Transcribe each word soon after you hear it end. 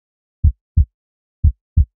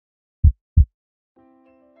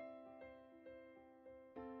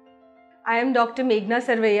I am Dr. D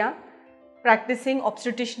Sarvaiya, practicing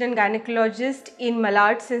obstetrician and gynecologist in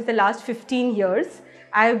Malad since the last 15 years.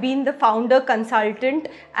 I have been the founder, consultant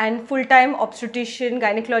and full-time obstetrician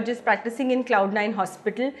gynecologist practicing in Cloud9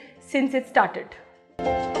 Hospital since it started.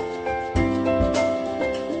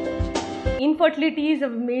 Infertility is a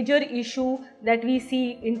major issue that we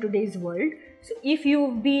see in today's world. So if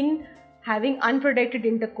you've been having unprotected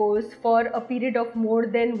intercourse for a period of more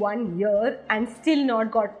than 1 year and still not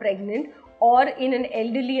got pregnant, or in an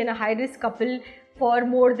elderly and a high-risk couple for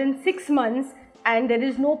more than 6 months and there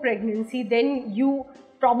is no pregnancy, then you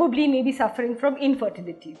probably may be suffering from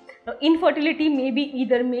infertility. Now, infertility may be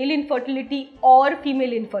either male infertility or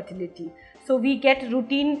female infertility. So we get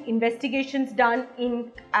routine investigations done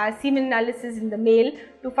in semen analysis in the male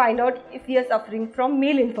to find out if we are suffering from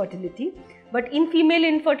male infertility. But in female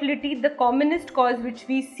infertility, the commonest cause which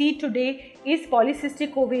we see today is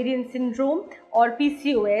polycystic ovarian syndrome or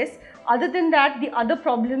PCOS. Other than that, the other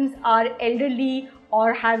problems are elderly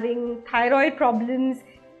or having thyroid problems,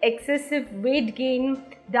 excessive weight gain,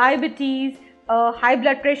 diabetes, high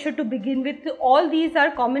blood pressure to begin with. All these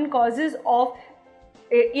are common causes of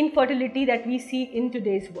infertility that we see in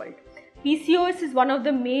today's world. PCOS is one of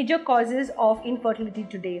the major causes of infertility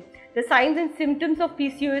today. The signs and symptoms of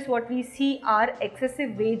PCOS, what we see are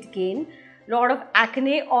excessive weight gain, lot of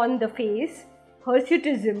acne on the face,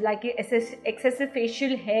 hirsutism like excessive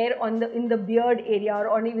facial hair in the beard area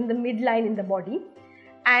or even the midline in the body,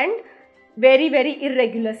 and very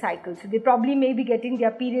irregular cycles. So they probably may be getting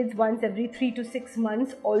their periods once every 3 to 6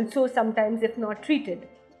 months also sometimes if not treated.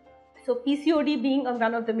 So PCOD being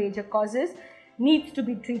one of the major causes needs to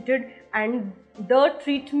be treated, and the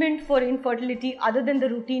treatment for infertility other than the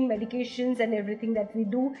routine medications and everything that we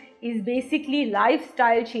do is basically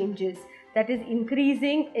lifestyle changes, that is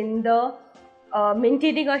increasing in the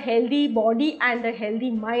maintaining a healthy body and a healthy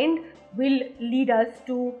mind will lead us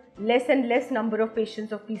to less and less number of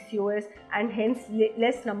patients of PCOS and hence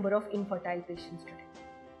less number of infertile patients today.